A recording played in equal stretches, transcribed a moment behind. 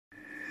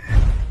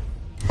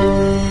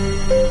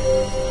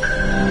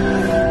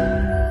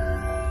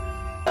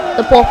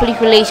The Public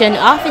Relations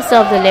Officer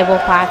of the Labour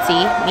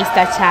Party,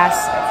 Mr. Charles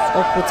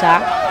Oputa,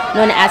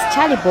 known as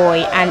Charlie Boy,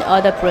 and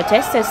other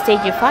protesters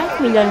staged a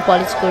 5 million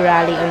political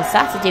rally on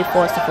Saturday,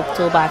 1st of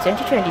October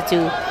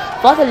 2022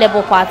 for the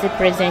Labour Party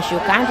presidential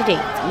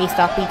candidate,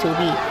 Mr. Peter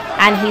Obi,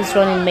 and his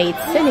running mate,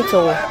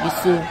 Senator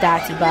Yusuf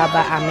Dati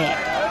Baba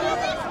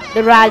Ahmed.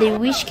 The rally,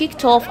 which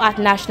kicked off at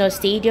National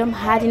Stadium,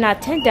 had in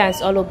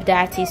attendance all of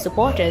Dati's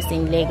supporters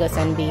in Lagos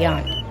and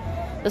beyond.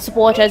 The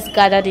supporters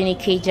gathered in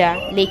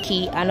Ikeja,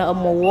 Lekki, and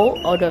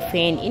Omowo,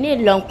 Odofin in a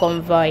long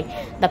convoy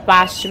that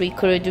passed through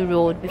Ikorodu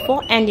Road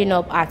before ending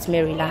up at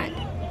Maryland.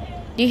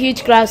 The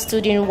huge crowd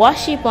stood in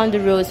worship on the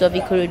roads of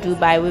Ikorodu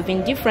by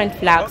waving different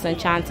flags and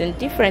chanting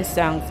different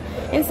songs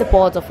in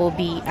support of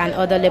Obi and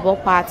other Labour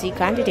Party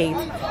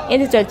candidates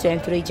in the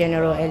 2023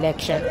 general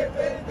election.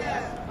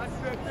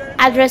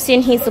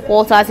 Addressing his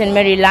supporters in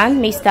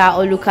Maryland, Mr.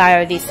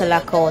 Olukayode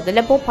Salako, the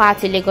Labour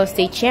Party Lagos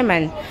State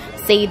Chairman,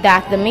 said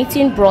that the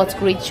meeting brought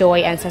great joy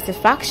and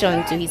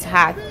satisfaction to his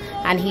heart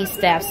and his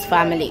staff's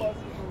family.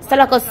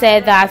 Salako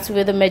said that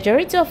with the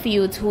majority of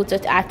youth who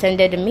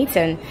attended the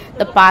meeting,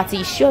 the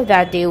party showed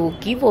that they will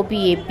give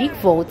Obi a big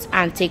vote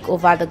and take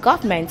over the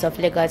government of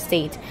Lagos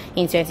State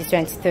in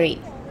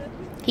 2023.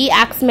 He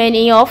asked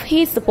many of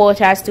his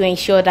supporters to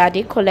ensure that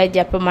they collect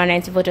their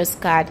permanent voters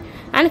card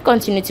and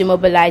continue to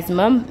mobilize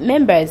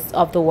members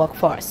of the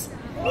workforce.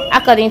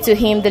 According to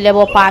him, the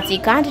Labour Party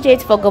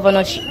candidate for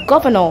governor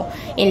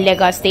in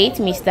Lagos State,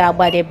 Mr.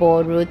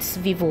 Badebo Roots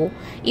Vivo,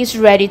 is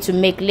ready to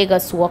make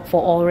Lagos work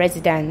for all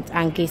residents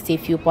and against a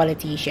few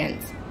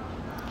politicians.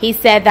 He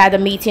said that the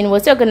meeting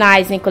was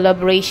organized in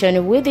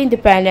collaboration with the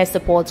Independent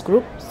Support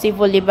Group,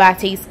 Civil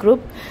Liberties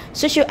Group,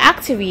 social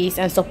activists,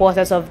 and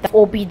supporters of the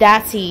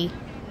Obidient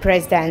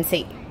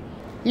presidency.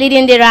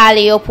 Leading the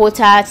rally,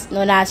 Oputa,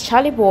 known as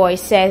Charlie Boy,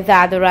 said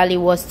that the rally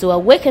was to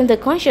awaken the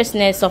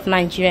consciousness of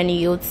Nigerian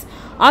youths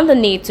on the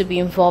need to be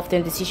involved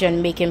in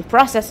decision-making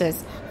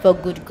processes for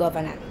good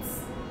governance.